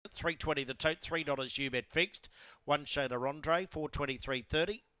$3.20 the tote, $3 you bet fixed. One Shader Andre,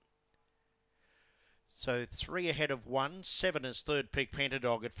 $4.23.30. So 3 ahead of 1. 7 is third pick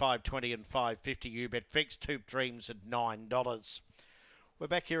Pentadog at $5.20 and $5.50 you bet fixed. Hoop Dreams at $9. We're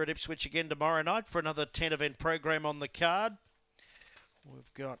back here at Ipswich again tomorrow night for another 10-event program on the card.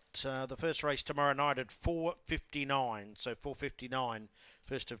 We've got the first race tomorrow night at 4:59. So 4:59,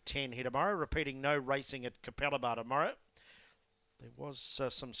 first of 10 here tomorrow. Repeating, no racing at Capalaba tomorrow. There was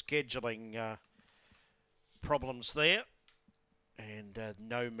some scheduling problems there. And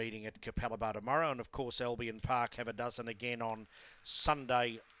no meeting at Capalaba tomorrow. And of course, Albion Park have a dozen again on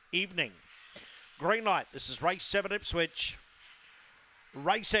Sunday evening. Green light. This is race 7 Ipswich.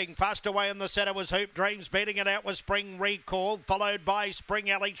 Racing fast away in the centre was Hoop Dreams. Beating it out was Spring Recall, followed by Spring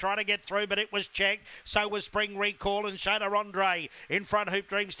Alley trying to get through, but it was checked. So was Spring Recall and Shader Andre in front. Hoop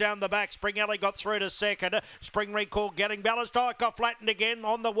Dreams down the back. Spring Alley got through to second. Spring Recall getting ballast. Got flattened again.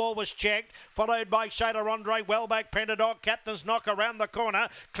 On the wall was checked, followed by Shader Andre. Well back Pentadog. Captain's Knock around the corner.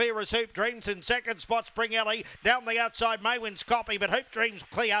 Clear as Hoop Dreams in second spot. Spring Alley down the outside. Maywin's Copy, but Hoop Dreams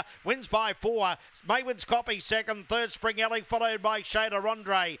clear. Wins by 4. Maywin's Copy second. Third Spring Alley, followed by Shader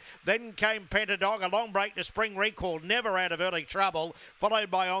Andre. Then came Pentadog, a long break to Spring Recall, never out of early trouble, followed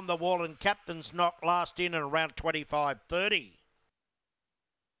by On the Wall and Captain's Knock last in at around 25.30.